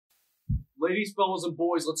Ladies, fellas, and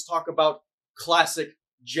boys, let's talk about classic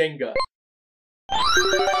Jenga.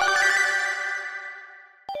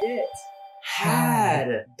 It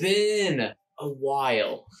had been a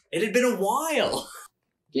while. It had been a while.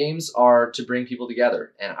 Games are to bring people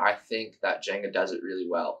together, and I think that Jenga does it really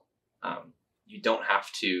well. You don't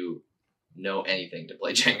have to know anything to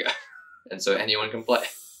play Jenga, and so anyone can play.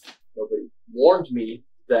 Nobody warned me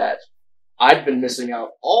that I'd been missing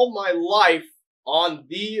out all my life on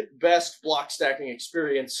the best block stacking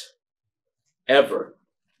experience ever.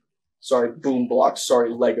 Sorry, Boom Blocks. Sorry,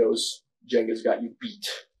 Legos. Jenga's got you beat.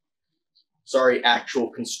 Sorry, actual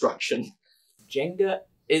construction. Jenga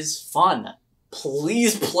is fun.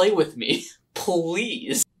 Please play with me.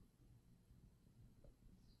 Please.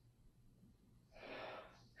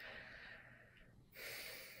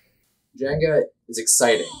 Jenga is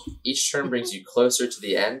exciting. Each turn brings you closer to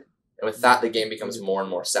the end, and with that, the game becomes more and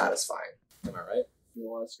more satisfying. Am I right? In a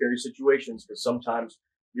lot of scary situations, because sometimes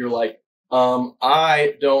you're like,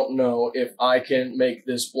 I don't know if I can make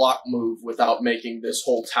this block move without making this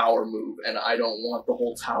whole tower move, and I don't want the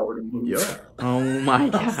whole tower to move. Yeah. Oh my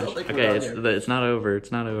gosh. Okay, it's not over.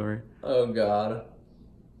 It's not over. Oh god.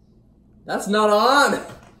 That's not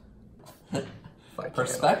on!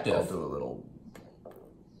 Perspective. I'll do a little.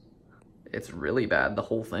 It's really bad, the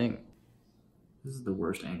whole thing. This is the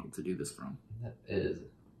worst angle to do this from. That is.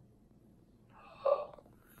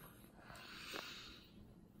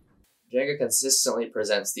 Jenga consistently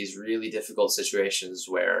presents these really difficult situations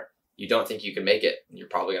where you don't think you can make it, and you're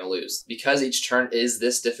probably going to lose. Because each turn is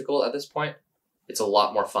this difficult at this point, it's a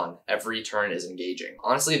lot more fun. Every turn is engaging.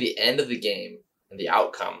 Honestly, the end of the game and the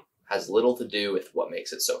outcome has little to do with what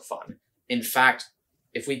makes it so fun. In fact,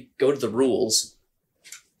 if we go to the rules,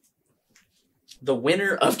 the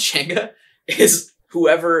winner of Jenga is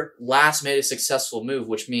whoever last made a successful move,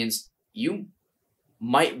 which means you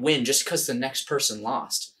might win just because the next person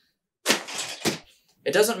lost.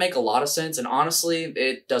 It doesn't make a lot of sense, and honestly,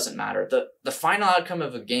 it doesn't matter. The final outcome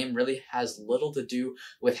of a game really has little to do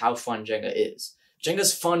with how fun Jenga is.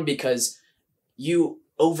 Jenga's fun because you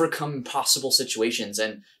overcome impossible situations,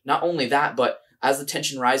 and not only that, but as the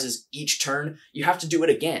tension rises each turn, you have to do it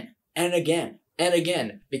again, and again, and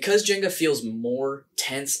again. Because Jenga feels more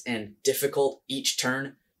tense and difficult each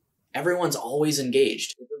turn, everyone's always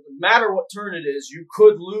engaged. It doesn't matter what turn it is, you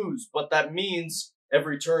could lose, but that means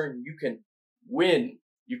every turn you can win.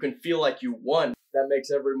 You can feel like you won. That makes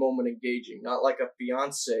every moment engaging. Not like a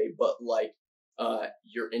fiance, but like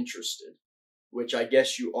you're interested. Which I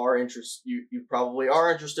guess you are interested. You probably are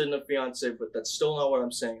interested in a fiance, but that's still not what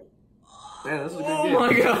I'm saying. Yeah, this is a good game. Oh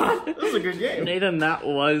my god. This is a good game. Nathan, that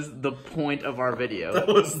was the point of our video. That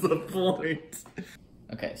was the point.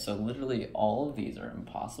 Okay, so literally all of these are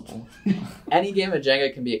impossible. Any game of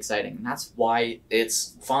Jenga can be exciting, and that's why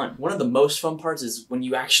it's fun. One of the most fun parts is when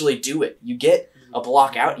you actually do it. You get a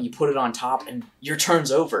block out and you put it on top and your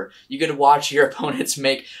turn's over. You get to watch your opponents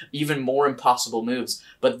make even more impossible moves.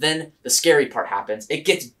 But then the scary part happens. It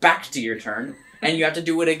gets back to your turn and you have to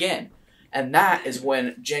do it again. And that is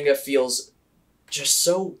when Jenga feels just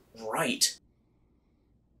so right.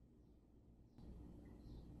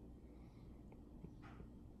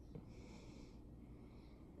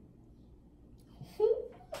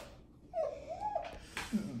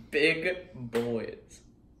 Big boys.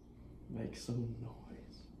 Make some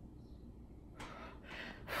noise.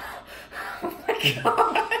 Oh my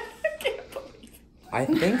god. I can't believe it. I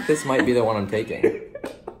think this might be the one I'm taking.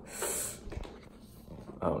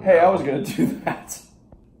 Oh, Hey, no. I was gonna do that.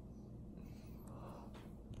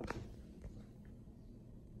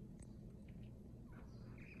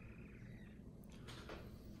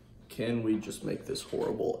 Can we just make this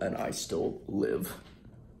horrible and I still live?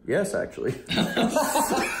 Yes, actually.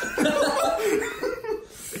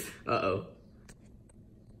 Uh-oh.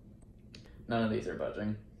 None of these are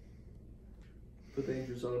budging. The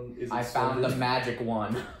danger zone is. I found the magic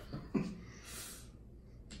one.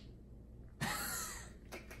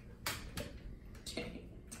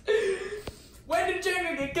 When did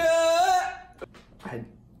Jenga get cut?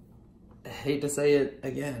 I hate to say it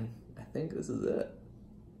again. I think this is it.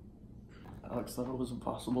 Alex thought it was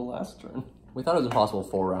impossible last turn. We thought it was impossible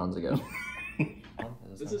 4 rounds ago.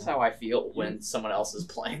 This is how I feel when someone else is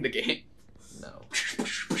playing the game. No.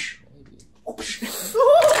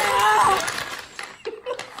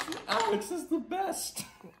 Alex is the best.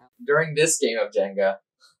 During this game of Jenga,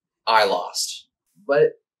 I lost.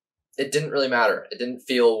 But it didn't really matter. It didn't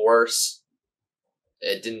feel worse.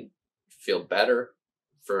 It didn't feel better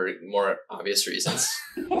for more obvious reasons.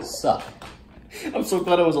 Suck. I'm so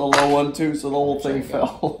glad it was a low one too, so the whole thing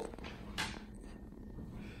fell.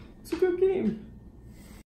 It's a good game.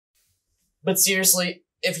 But seriously,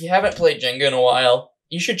 if you haven't played Jenga in a while,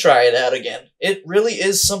 you should try it out again. It really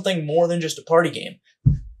is something more than just a party game.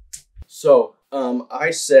 So,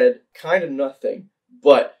 I said kind of nothing,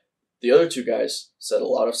 but the other two guys said a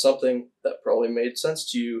lot of something that probably made sense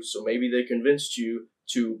to you, so maybe they convinced you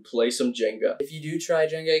to play some Jenga. If you do try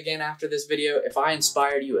Jenga again after this video, if I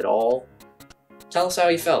inspired you at all, tell us how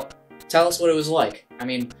you felt. Tell us what it was like. I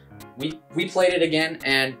mean, we played it again,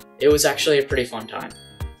 and it was actually a pretty fun time.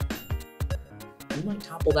 You might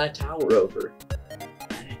topple that tower over, and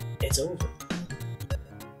it's over.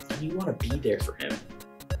 And you want to be there for him.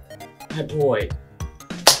 My boy.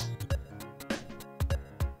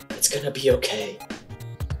 It's gonna be okay.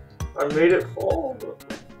 I made it fall.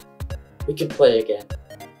 We can play again.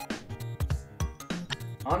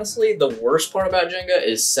 Honestly, the worst part about Jenga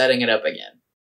is setting it up again.